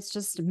and it's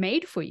just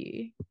made for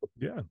you.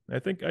 Yeah, I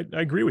think I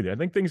agree with you. I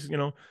think things,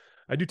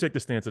 I do take the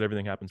stance that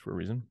everything happens for a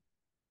reason.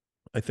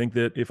 I think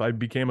that if I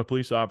became a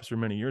police officer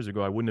many years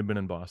ago, I wouldn't have been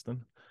in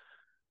Boston.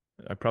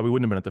 I probably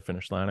wouldn't have been at the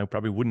finish line. I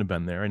probably wouldn't have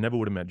been there. I never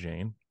would have met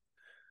Jane.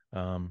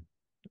 Um,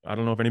 I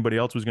don't know if anybody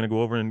else was going to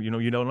go over, and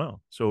you don't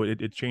know. So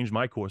it changed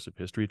my course of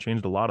history. It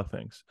changed a lot of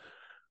things.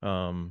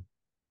 Um,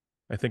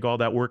 I think all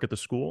that work at the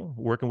school,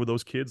 working with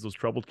those kids, those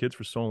troubled kids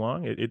for so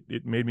long,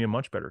 it made me a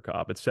much better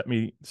cop. It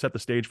set the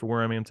stage for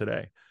where I am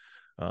today.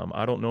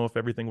 I don't know if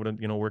everything would have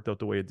worked out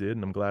the way it did,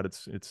 and I'm glad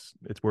it's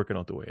working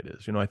out the way it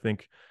is. I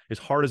think as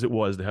hard as it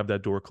was to have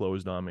that door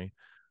closed on me,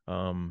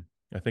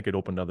 I think it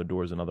opened other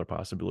doors and other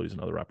possibilities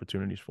and other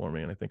opportunities for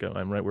me, and I think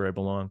I'm right where I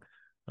belong.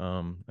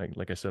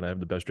 Like I said, I have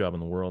the best job in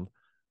the world.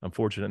 I'm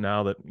fortunate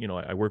now that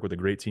I work with a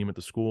great team at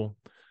the school.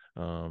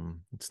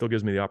 It still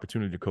gives me the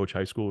opportunity to coach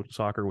high school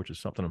soccer, which is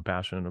something I'm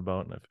passionate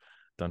about, and I've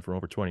done for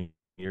over 20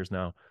 years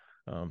now.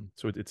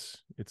 So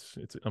it's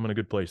I'm in a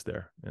good place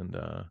there, and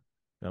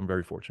I'm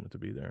very fortunate to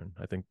be there. And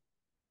I think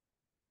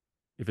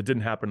if it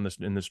didn't happen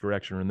in this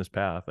direction or in this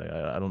path,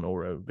 I don't know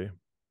where I would be.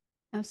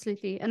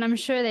 Absolutely. And I'm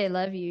sure they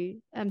love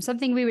you.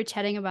 Something we were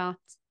chatting about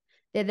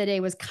the other day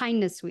was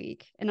kindness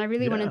week. And I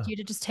really wanted Yeah, you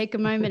to just take a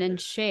moment and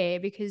share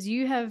because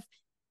you have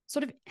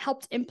sort of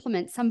helped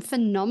implement some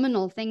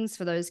phenomenal things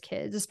for those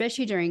kids,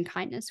 especially during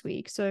kindness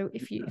week. So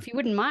if you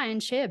wouldn't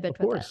mind, share a bit of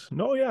with us. course.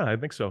 No, yeah, I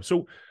think so.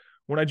 So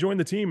when I joined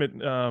the team at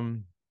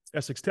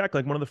Essex Tech,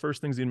 like one of the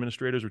first things the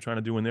administrators were trying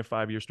to do in their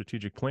 5-year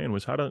strategic plan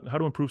was how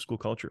to improve school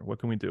culture. What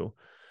can we do?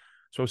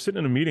 So I was sitting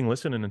in a meeting,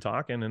 listening and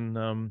talking,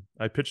 and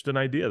I pitched an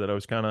idea that it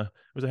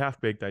was a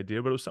half baked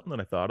idea, but it was something that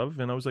I thought of,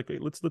 and I was like, hey,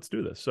 let's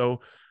do this. So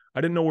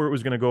I didn't know where it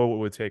was going to go, what it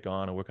would take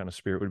on, or what kind of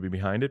spirit would be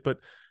behind it, but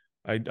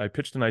I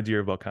pitched an idea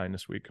about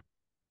kindness week.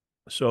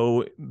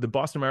 So the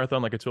Boston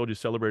Marathon, like I told you,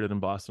 celebrated in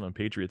Boston on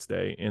Patriots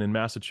Day, and in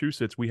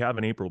Massachusetts we have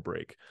an April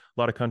break.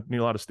 A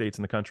lot of states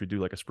in the country do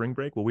like a spring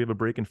break. Well, we have a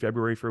break in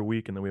February for a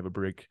week, and then we have a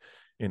break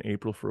in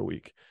April for a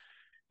week.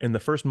 And the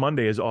first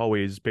Monday is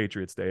always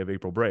Patriots Day of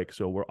April break.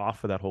 So we're off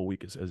for that whole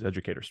week as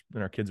educators,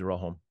 and our kids are all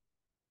home.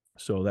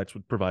 So that's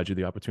what provides you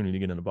the opportunity to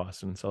get into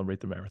Boston and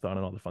celebrate the marathon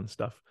and all the fun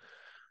stuff.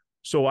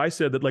 So I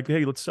said that, like,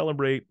 hey, let's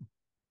celebrate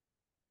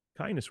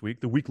kindness week,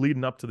 the week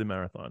leading up to the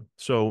marathon.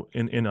 So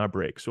in our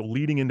break, so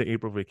leading into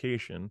April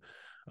vacation,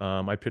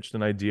 I pitched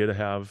an idea to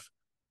have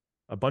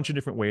a bunch of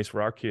different ways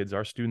for our kids,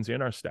 our students,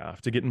 and our staff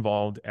to get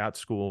involved at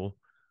school,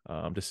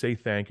 to say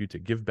thank you, to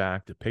give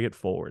back, to pay it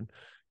forward.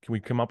 Can we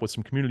come up with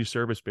some community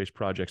service-based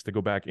projects to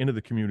go back into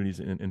the communities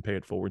and pay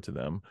it forward to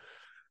them?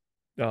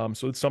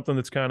 So it's something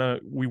that's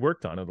we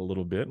worked on it a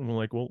little bit, and we're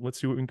like, well,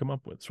 let's see what we can come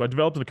up with. So I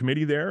developed a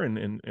committee there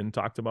and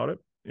talked about it.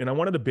 And I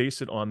wanted to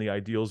base it on the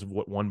ideals of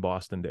what One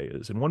Boston Day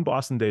is. And One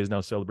Boston Day is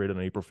now celebrated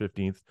on April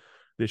 15th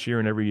this year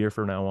and every year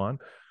from now on.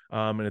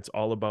 And it's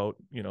all about,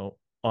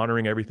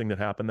 honoring everything that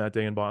happened that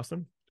day in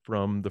Boston,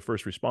 from the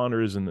first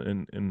responders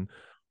and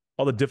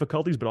all the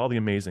difficulties, but all the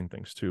amazing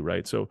things too,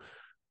 right? So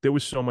there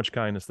was so much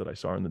kindness that I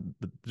saw in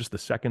just the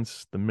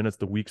seconds, the minutes,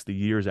 the weeks, the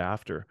years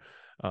after.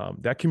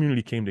 That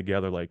community came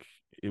together like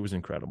it was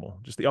incredible.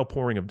 Just the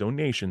outpouring of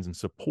donations and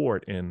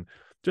support, and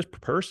just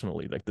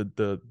personally, like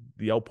the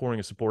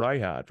outpouring of support I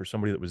had for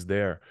somebody that was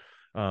there.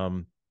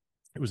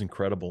 It was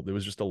incredible. There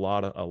was just a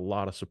lot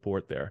of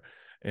support there.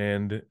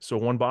 And so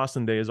One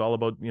Boston Day is all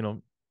about,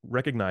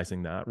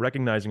 recognizing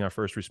our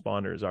first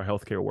responders, our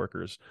healthcare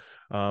workers,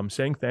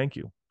 saying thank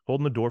you,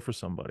 holding the door for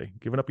somebody,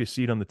 giving up your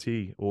seat on the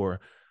T, or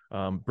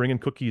bringing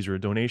cookies or a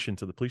donation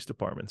to the police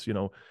departments,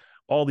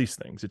 all these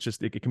things. It's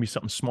just, it can be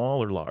something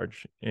small or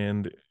large.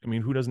 And I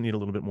mean, who doesn't need a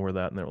little bit more of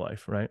that in their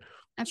life, right?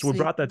 So we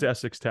brought that Absolutely. to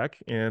Essex Tech,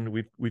 and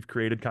we've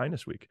created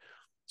Kindness Week.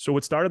 So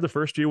it started the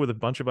first year with a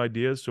bunch of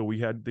ideas. So we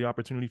had the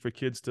opportunity for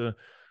kids to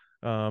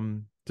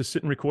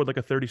sit and record like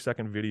a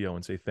 30-second video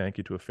and say thank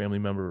you to a family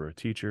member or a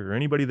teacher or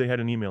anybody they had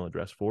an email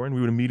address for, and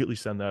we would immediately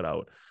send that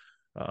out.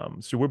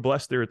 So we're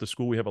blessed there at the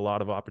school. We have a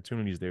lot of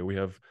opportunities there. We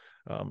have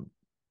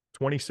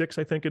 26,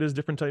 I think it is,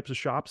 different types of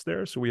shops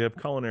there. So we have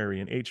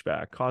culinary and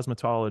HVAC,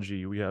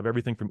 cosmetology. We have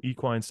everything from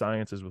equine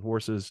sciences with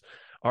horses,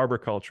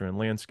 arboriculture and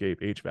landscape,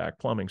 HVAC,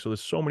 plumbing. So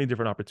there's so many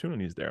different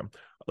opportunities there.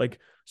 Like,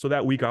 so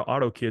that week, our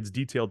auto kids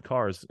detailed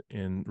cars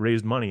and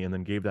raised money and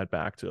then gave that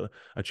back to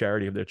a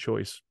charity of their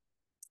choice.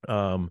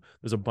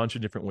 There's a bunch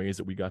of different ways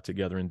that we got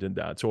together and did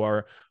that. So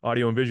our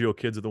audio and visual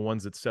kids are the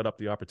ones that set up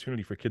the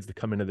opportunity for kids to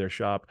come into their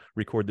shop,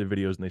 record their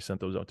videos, and they sent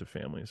those out to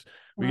families.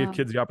 We give Wow.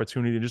 kids the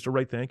opportunity just to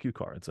write thank you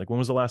cards. Like, when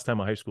was the last time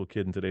a high school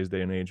kid in today's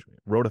day and age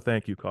wrote a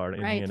thank you card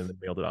in Right. hand and then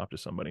mailed it off to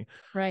somebody?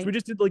 So we Right.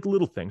 just did like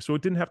little things. So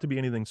it didn't have to be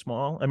anything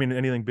small. I mean,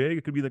 anything big.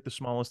 It could be like the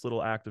smallest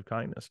little act of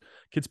kindness.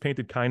 Kids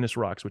painted kindness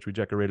rocks, which we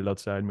decorated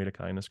outside, made a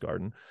kindness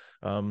garden.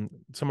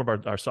 Some of our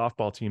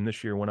softball team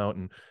this year went out,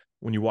 and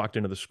when you walked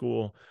into the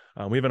school,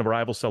 we have an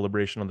arrival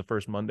celebration on the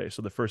first Monday.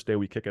 So the first day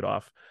we kick it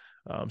off.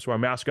 So our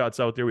mascot's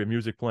out there. We have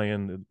music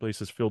playing. The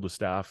place is filled with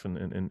staff,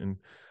 and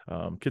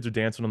kids are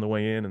dancing on the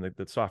way in, and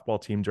the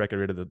softball team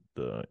decorated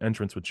the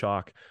entrance with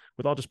chalk,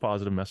 with all just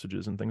positive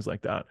messages and things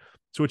like that.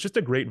 So it's just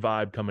a great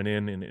vibe coming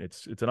in, and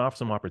it's an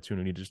awesome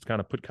opportunity to just kind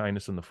of put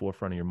kindness in the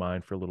forefront of your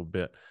mind for a little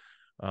bit.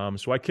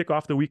 So I kick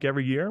off the week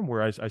every year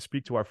where I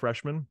speak to our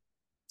freshmen,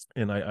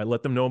 and I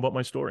let them know about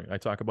my story. I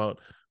talk about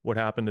what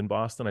happened in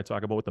Boston. I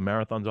talk about what the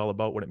marathon's all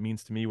about, what it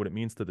means to me, what it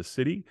means to the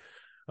city.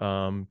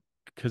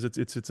 Because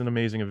it's an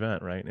amazing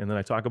event, right? And then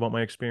I talk about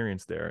my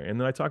experience there, and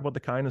then I talk about the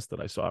kindness that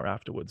I saw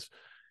afterwards.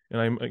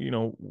 And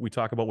we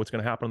talk about what's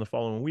going to happen the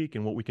following week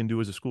and what we can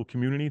do as a school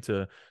community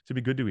to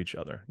be good to each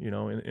other.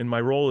 In my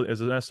role as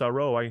an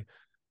SRO, I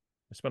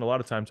spend a lot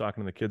of time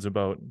talking to the kids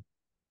about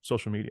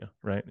social media,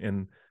 right?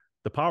 And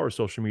the power of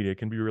social media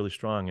can be really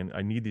strong, and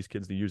I need these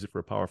kids to use it for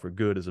a power for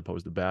good as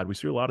opposed to bad. We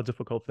see a lot of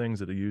difficult things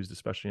that are used,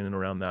 especially in and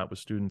around that with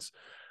students.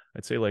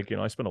 I'd say,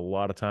 I spend a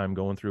lot of time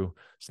going through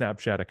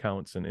Snapchat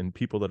accounts and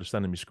people that are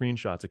sending me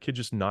screenshots of kids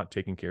just not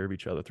taking care of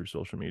each other through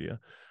social media.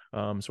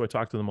 So I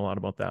talk to them a lot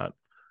about that.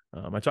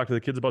 I talk to the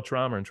kids about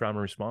trauma and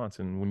trauma response,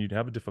 and when you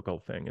have a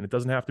difficult thing, and it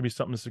doesn't have to be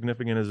something as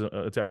significant as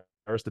a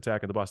terrorist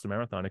attack at the Boston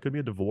Marathon. It could be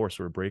a divorce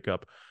or a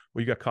breakup,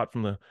 where you got cut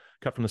from the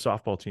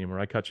softball team, or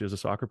I cut you as a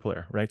soccer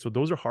player, right? So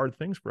those are hard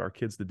things for our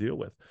kids to deal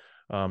with.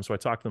 So I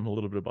talk to them a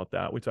little bit about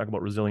that. We talk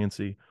about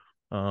resiliency,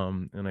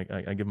 and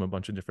I give them a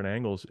bunch of different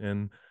angles,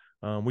 and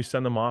we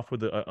send them off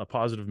with a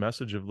positive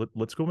message of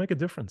let's go make a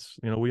difference.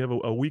 We have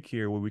a week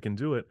here where we can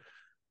do it.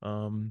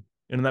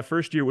 And in that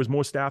first year, it was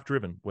more staff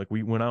driven. Like,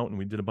 we went out and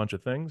we did a bunch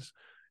of things,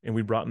 and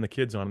we brought in the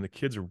kids on, and the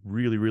kids are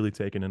really, really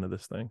taken into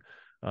this thing.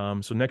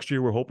 So next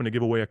year, we're hoping to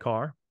give away a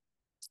car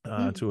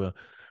to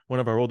one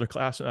of our older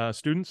class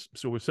students.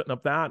 So we're setting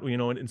up that,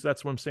 and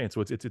that's what I'm saying.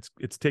 So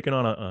it's taken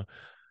on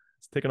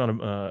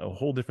a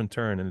whole different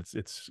turn, and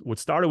it's what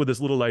started with this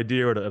little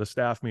idea at a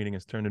staff meeting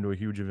has turned into a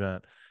huge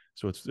event.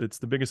 So it's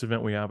the biggest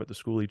event we have at the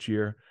school each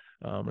year.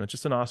 And it's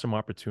just an awesome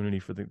opportunity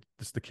for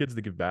the kids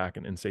to give back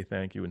and say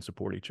thank you and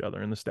support each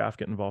other, and the staff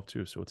get involved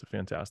too. So it's a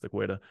fantastic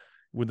way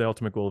with the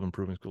ultimate goal of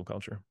improving school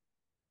culture.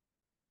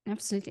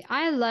 Absolutely.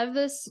 I love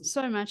this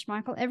so much,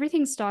 Michael.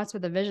 Everything starts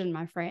with a vision,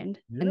 my friend,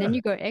 and then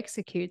you go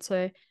execute.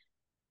 So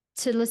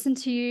to listen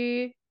to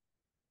you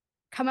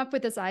come up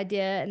with this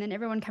idea and then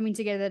everyone coming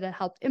together to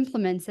help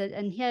implement it,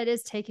 and here it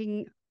is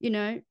taking,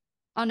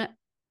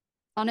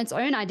 on its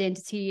own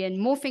identity and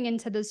morphing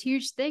into this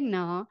huge thing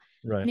now,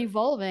 right, and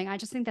evolving. I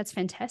just think that's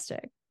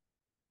fantastic.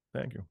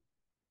 Thank you.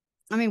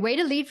 I mean, way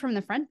to lead from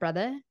the front,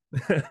 brother.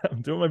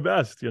 I'm doing my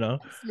best,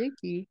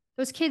 Absolutely.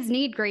 Those kids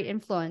need great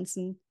influence.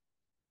 And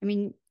I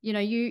mean,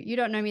 you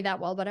don't know me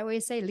that well, but I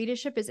always say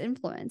leadership is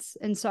influence.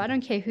 And so I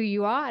don't care who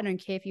you are. I don't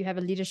care if you have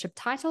a leadership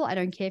title. I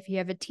don't care if you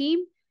have a team.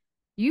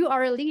 You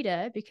are a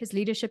leader because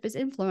leadership is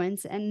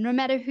influence. And no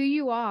matter who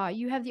you are,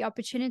 you have the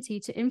opportunity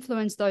to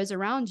influence those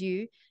around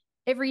you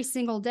every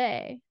single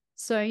day.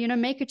 So,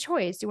 make a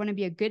choice. Do you want to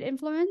be a good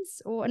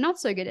influence or a not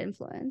so good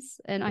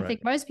influence? And I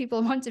think most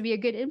people want to be a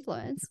good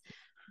influence,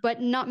 but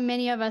not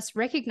many of us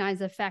recognize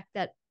the fact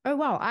that, oh,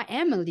 wow, I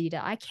am a leader.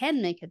 I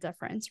can make a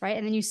difference, right?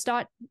 And then you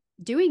start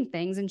doing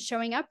things and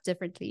showing up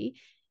differently,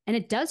 and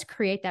it does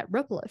create that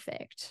ripple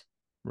effect.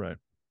 Right.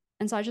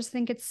 And so I just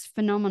think it's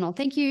phenomenal.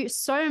 Thank you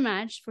so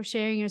much for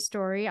sharing your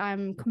story.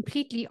 I'm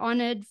completely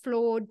honored,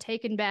 floored,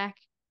 taken back.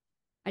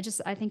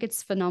 I think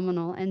it's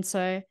phenomenal. And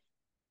so,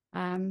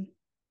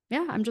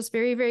 I'm just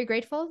very, very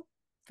grateful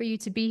for you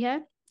to be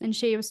here and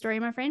share your story,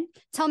 my friend.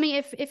 Tell me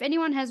if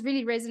anyone has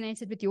really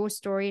resonated with your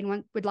story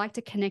and would like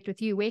to connect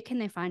with you, where can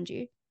they find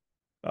you?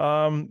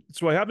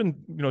 So I have been,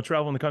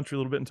 traveling the country a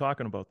little bit and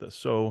talking about this.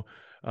 So,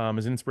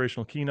 as an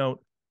inspirational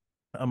keynote,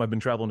 I've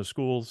been traveling to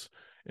schools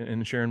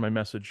and sharing my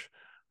message.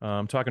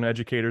 Talking to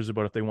educators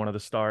about if they wanted to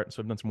start.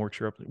 So I've done some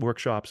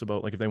workshops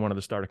about, like, if they wanted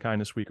to start a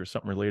kindness week or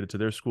something related to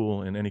their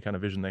school and any kind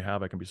of vision they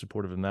have, I can be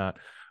supportive in that.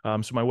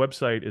 So my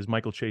website is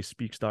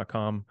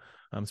michaelchasespeaks.com.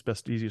 It's the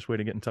best, easiest way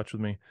to get in touch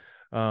with me.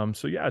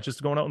 So yeah,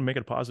 just going out and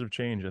making a positive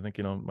change. I think,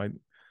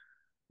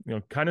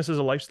 kindness is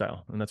a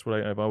lifestyle, and that's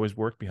what I've always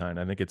worked behind.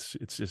 I think it's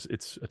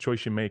a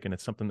choice you make, and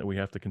it's something that we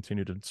have to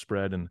continue to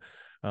spread. And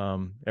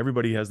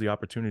everybody has the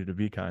opportunity to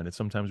be kind. And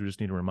sometimes we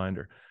just need a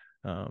reminder.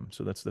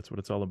 So that's what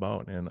it's all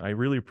about. And I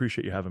really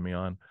appreciate you having me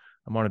on.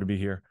 I'm honored to be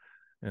here.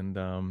 And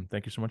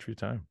thank you so much for your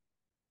time.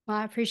 Well,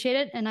 I appreciate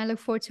it. And I look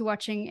forward to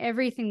watching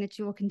everything that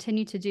you will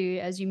continue to do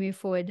as you move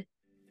forward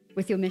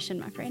with your mission,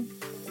 my friend.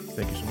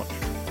 Thank you so much.